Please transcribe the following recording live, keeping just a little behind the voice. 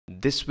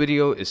This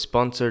video is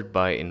sponsored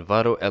by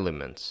Enviro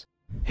Elements.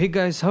 Hey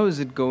guys, how is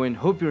it going?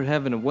 Hope you're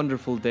having a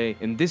wonderful day.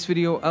 In this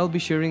video, I'll be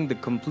sharing the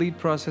complete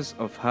process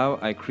of how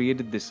I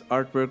created this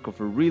artwork of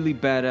a really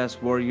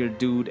badass warrior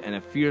dude and a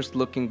fierce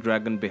looking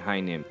dragon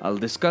behind him. I'll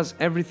discuss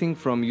everything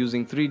from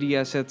using 3D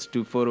assets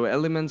to photo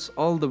elements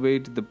all the way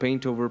to the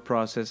paint over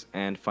process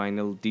and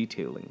final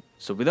detailing.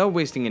 So without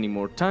wasting any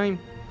more time,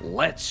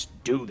 let's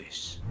do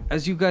this.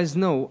 As you guys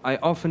know, I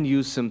often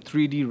use some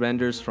 3D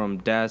renders from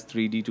Daz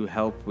 3D to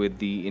help with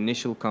the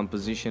initial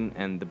composition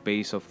and the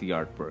base of the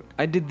artwork.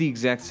 I did the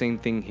exact same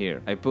thing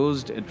here. I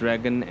posed a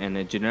dragon and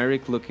a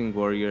generic looking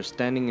warrior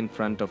standing in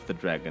front of the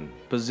dragon,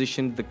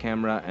 positioned the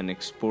camera and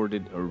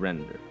exported a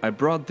render. I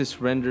brought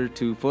this render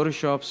to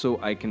Photoshop so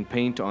I can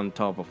paint on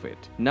top of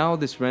it. Now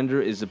this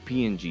render is a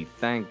PNG,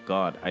 thank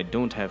God I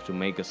don't have to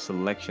make a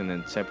selection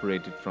and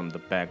separate it from the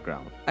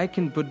background. I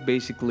can put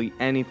basically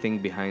anything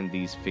behind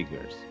these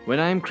figures. When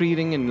I am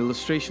creating an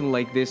illustration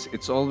like this,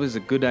 it's always a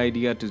good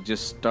idea to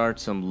just start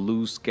some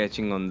loose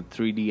sketching on the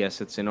 3D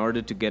assets in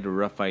order to get a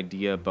rough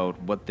idea about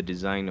what the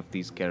design of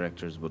these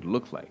characters would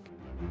look like.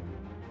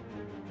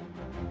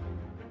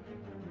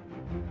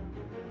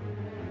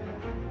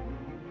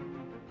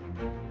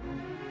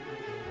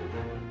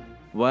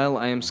 While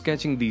I am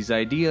sketching these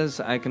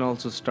ideas, I can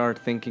also start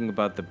thinking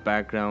about the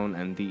background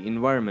and the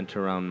environment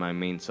around my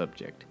main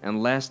subject.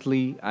 And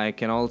lastly, I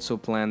can also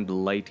plan the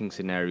lighting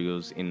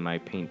scenarios in my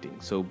painting.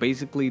 So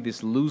basically,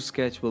 this loose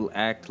sketch will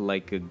act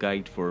like a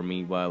guide for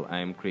me while I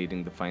am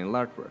creating the final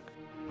artwork.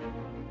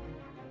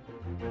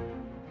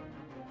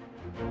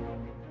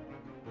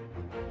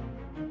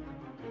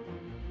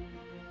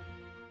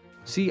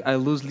 See, I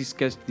loosely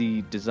sketched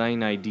the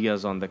design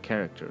ideas on the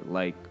character,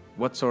 like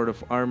what sort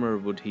of armor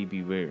would he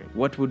be wearing?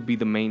 What would be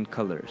the main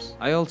colors?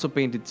 I also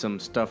painted some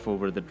stuff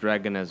over the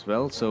dragon as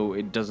well, so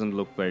it doesn't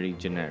look very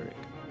generic.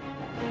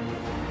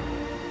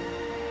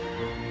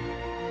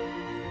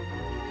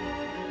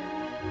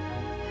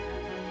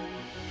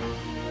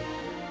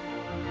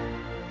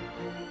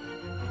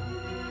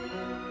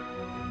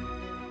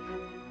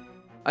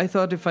 I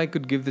thought if I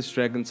could give this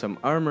dragon some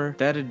armor,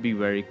 that'd be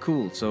very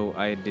cool, so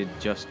I did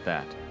just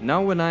that.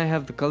 Now when I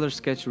have the color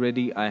sketch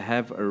ready, I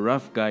have a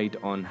rough guide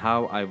on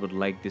how I would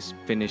like this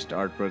finished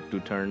artwork to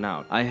turn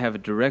out. I have a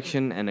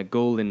direction and a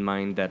goal in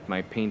mind that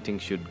my painting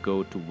should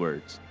go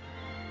towards.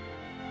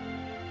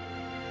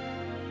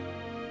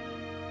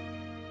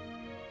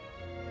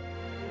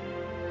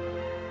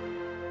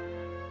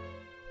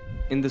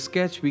 In the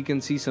sketch, we can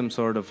see some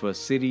sort of a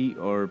city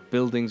or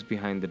buildings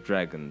behind the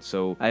dragon,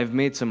 so I've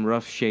made some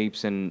rough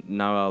shapes and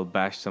now I'll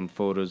bash some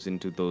photos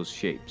into those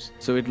shapes.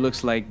 So it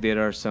looks like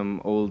there are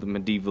some old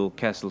medieval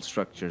castle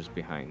structures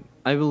behind.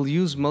 I will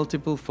use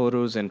multiple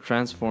photos and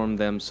transform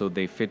them so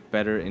they fit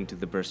better into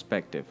the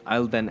perspective.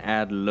 I'll then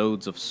add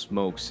loads of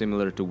smoke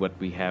similar to what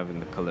we have in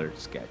the colored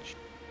sketch.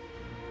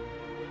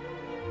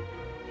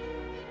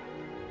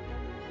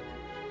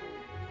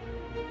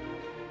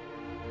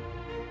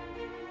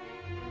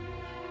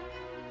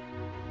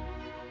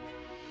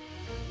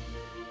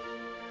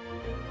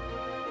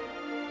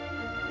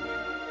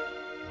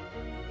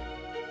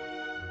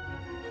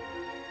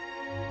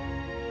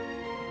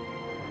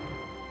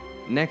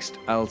 Next,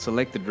 I'll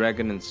select the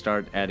dragon and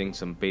start adding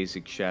some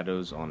basic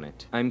shadows on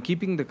it. I'm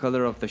keeping the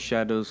color of the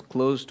shadows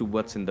close to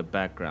what's in the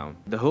background.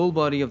 The whole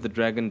body of the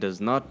dragon does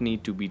not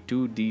need to be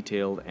too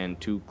detailed and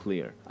too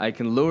clear. I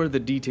can lower the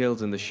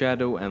details in the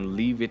shadow and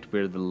leave it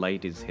where the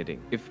light is hitting.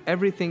 If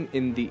everything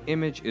in the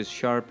image is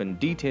sharp and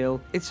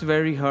detailed, it's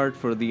very hard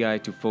for the eye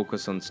to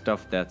focus on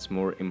stuff that's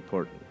more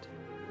important.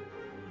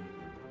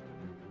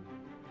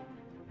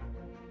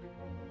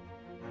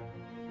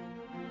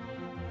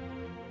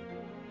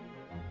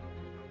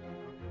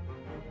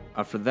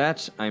 After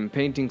that, I'm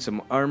painting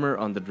some armor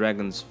on the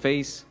dragon's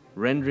face,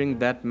 rendering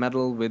that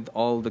metal with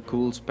all the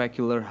cool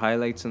specular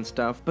highlights and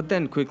stuff, but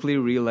then quickly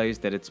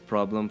realized that it's a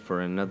problem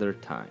for another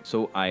time.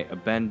 So I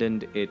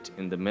abandoned it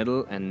in the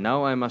middle and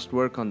now I must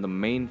work on the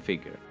main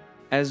figure.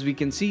 As we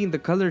can see in the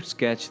colored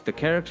sketch, the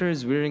character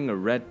is wearing a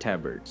red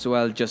tabard, so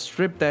I'll just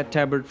strip that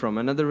tabard from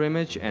another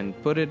image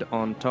and put it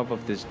on top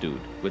of this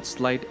dude, with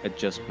slight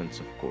adjustments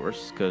of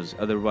course, cause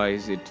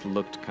otherwise it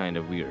looked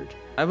kinda weird.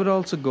 I would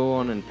also go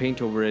on and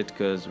paint over it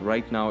cause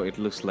right now it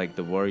looks like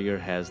the warrior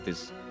has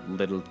this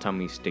little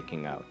tummy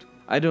sticking out.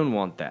 I don't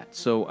want that,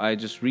 so I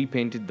just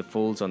repainted the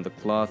folds on the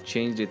cloth,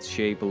 changed its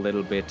shape a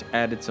little bit,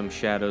 added some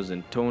shadows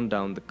and toned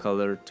down the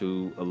color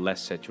to a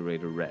less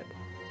saturated red.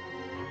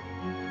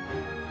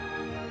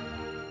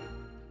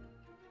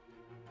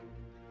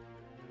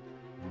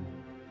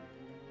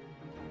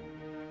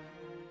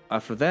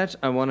 After that,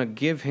 I want to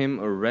give him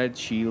a red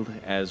shield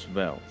as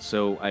well.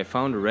 So I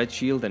found a red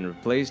shield and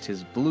replaced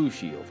his blue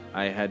shield.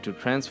 I had to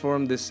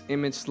transform this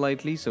image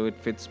slightly so it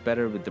fits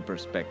better with the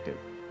perspective.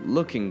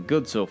 Looking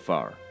good so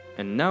far.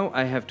 And now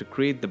I have to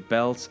create the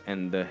belts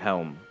and the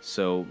helm,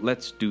 so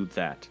let's do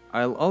that.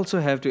 I'll also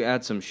have to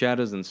add some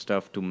shadows and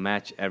stuff to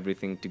match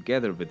everything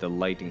together with the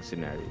lighting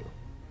scenario.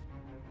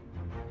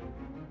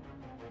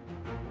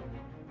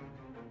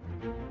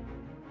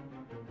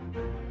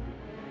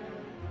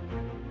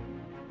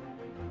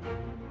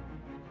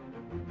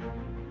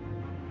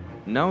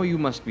 Now you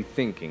must be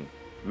thinking,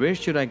 where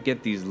should I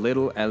get these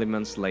little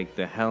elements like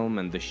the helm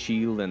and the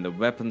shield and the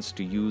weapons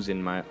to use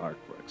in my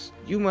artworks?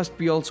 You must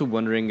be also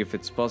wondering if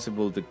it's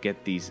possible to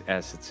get these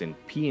assets in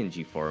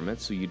PNG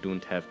format so you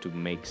don't have to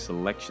make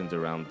selections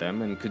around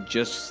them and could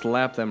just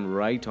slap them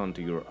right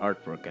onto your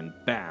artwork and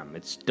bam,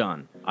 it's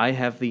done. I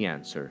have the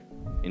answer.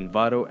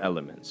 Envato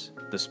Elements,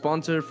 the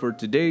sponsor for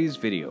today's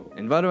video.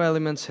 Envato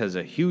Elements has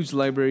a huge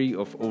library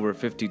of over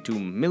 52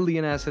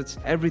 million assets,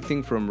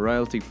 everything from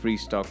royalty-free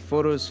stock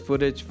photos,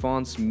 footage,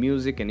 fonts,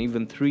 music, and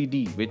even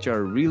 3D, which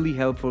are really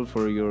helpful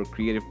for your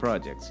creative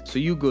projects. So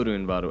you go to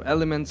Envato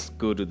Elements,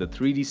 go to the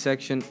 3D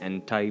section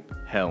and type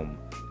Helm.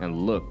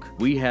 And look,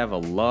 we have a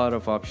lot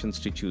of options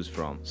to choose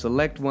from.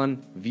 Select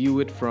one, view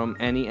it from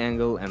any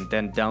angle, and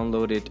then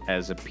download it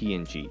as a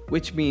PNG,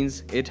 which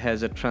means it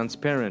has a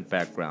transparent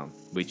background,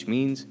 which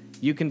means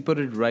you can put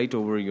it right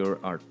over your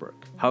artwork.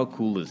 How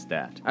cool is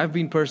that? I've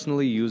been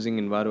personally using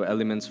Envato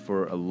Elements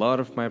for a lot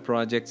of my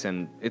projects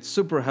and it's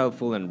super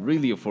helpful and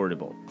really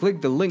affordable.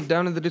 Click the link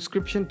down in the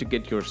description to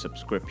get your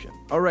subscription.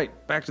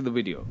 Alright, back to the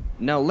video.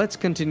 Now let's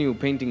continue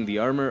painting the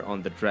armor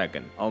on the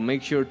dragon. I'll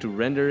make sure to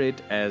render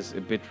it as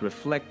a bit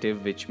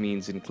reflective, which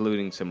means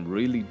including some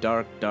really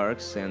dark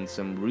darks and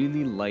some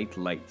really light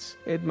lights.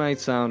 It might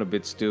sound a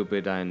bit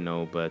stupid, I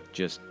know, but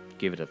just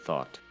give it a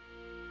thought.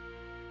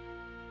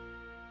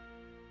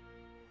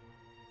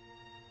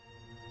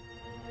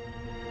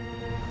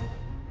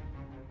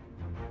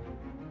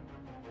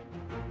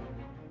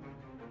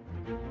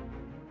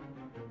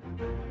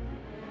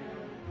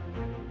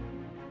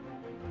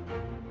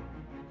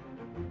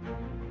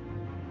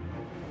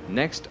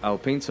 Next, I'll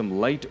paint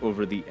some light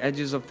over the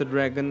edges of the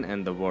dragon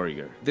and the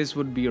warrior. This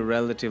would be a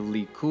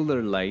relatively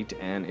cooler light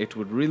and it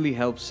would really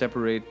help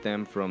separate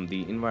them from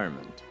the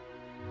environment.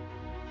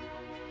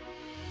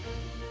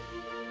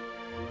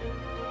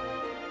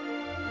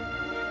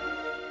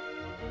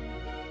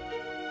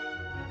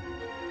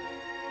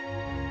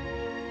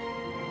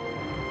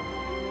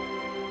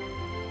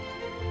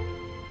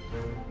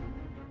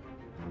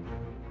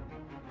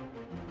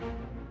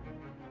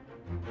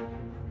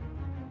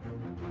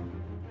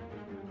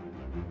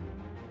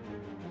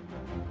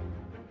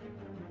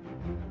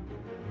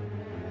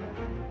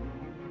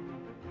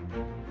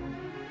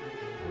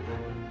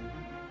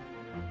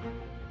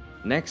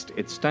 Next,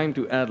 it's time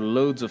to add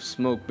loads of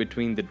smoke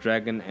between the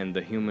dragon and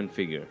the human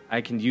figure.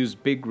 I can use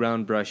big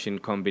round brush in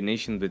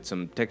combination with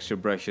some texture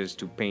brushes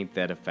to paint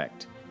that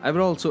effect. I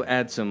will also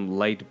add some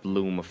light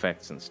bloom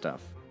effects and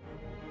stuff.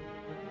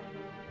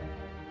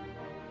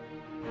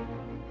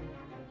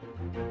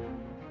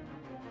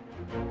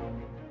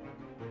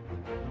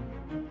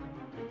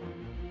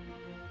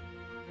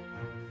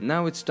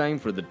 Now it's time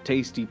for the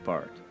tasty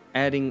part.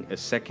 Adding a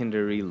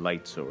secondary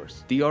light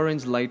source. The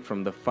orange light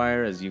from the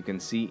fire, as you can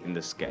see in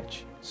the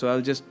sketch. So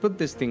I'll just put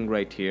this thing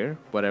right here,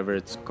 whatever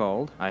it's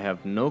called, I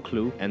have no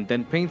clue, and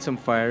then paint some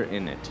fire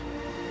in it.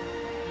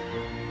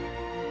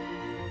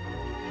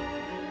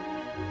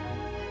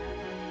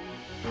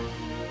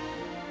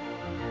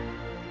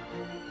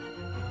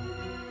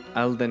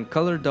 I'll then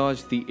color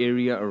dodge the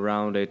area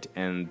around it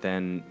and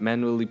then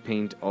manually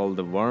paint all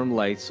the warm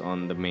lights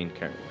on the main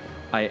character.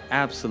 I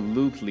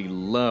absolutely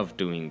love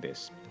doing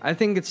this. I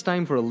think it's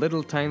time for a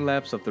little time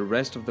lapse of the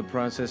rest of the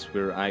process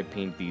where I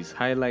paint these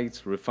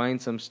highlights, refine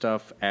some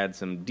stuff, add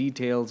some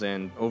details,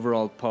 and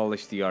overall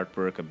polish the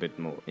artwork a bit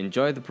more.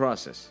 Enjoy the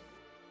process.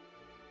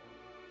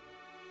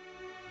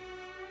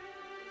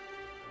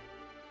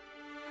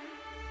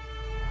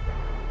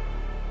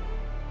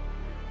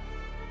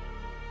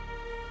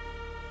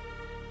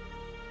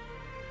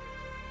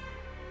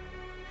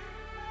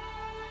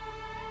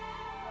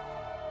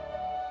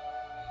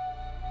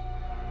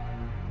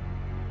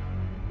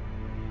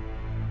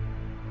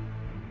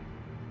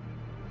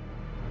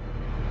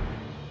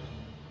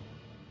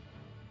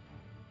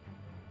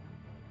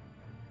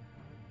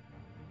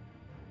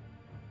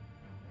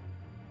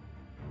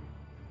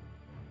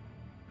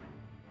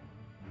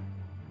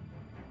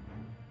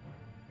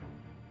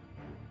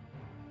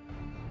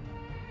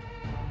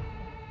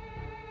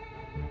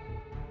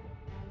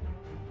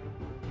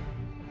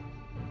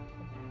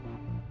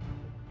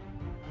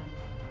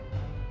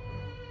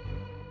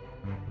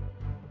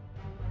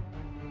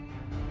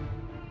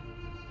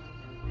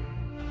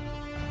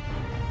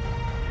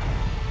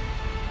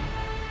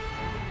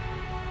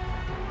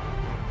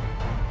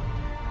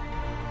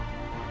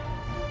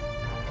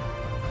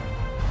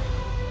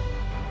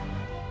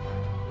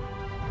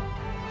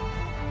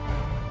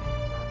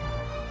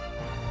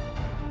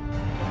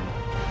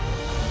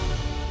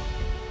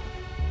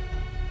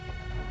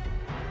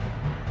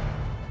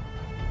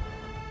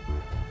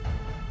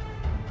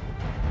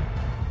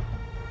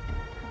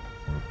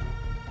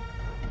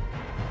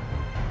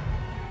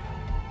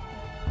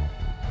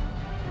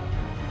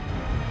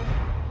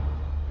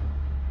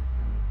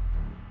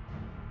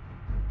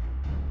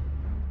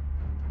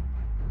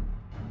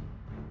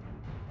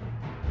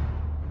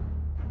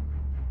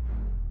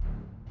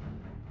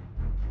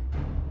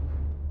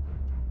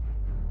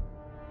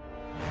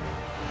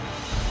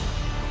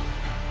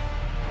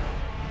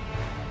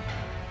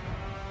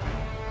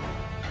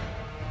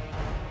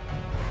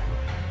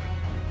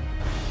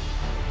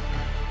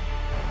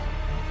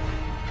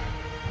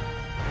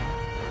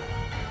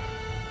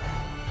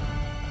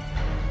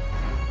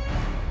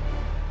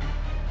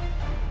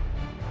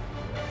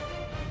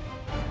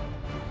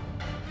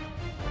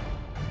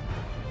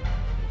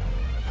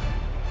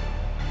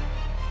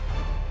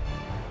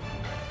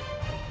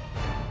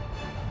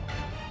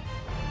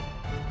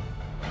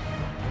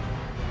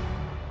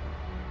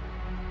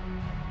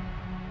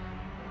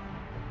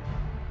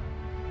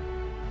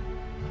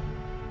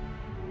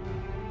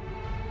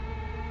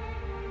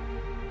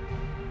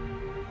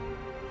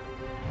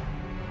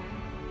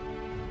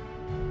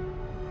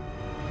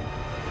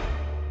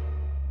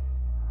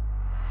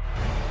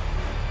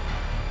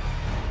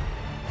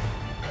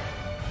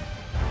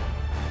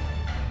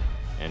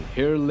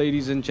 here,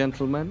 ladies and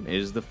gentlemen,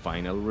 is the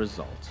final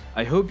result.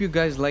 I hope you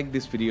guys liked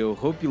this video,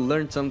 hope you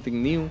learned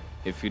something new.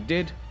 If you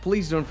did,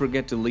 please don't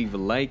forget to leave a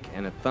like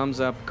and a thumbs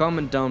up,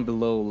 comment down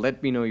below,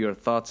 let me know your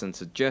thoughts and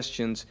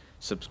suggestions,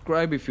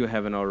 subscribe if you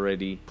haven't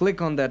already,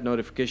 click on that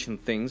notification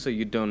thing so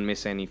you don't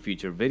miss any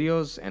future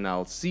videos, and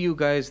I'll see you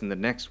guys in the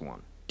next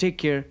one. Take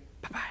care,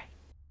 bye bye.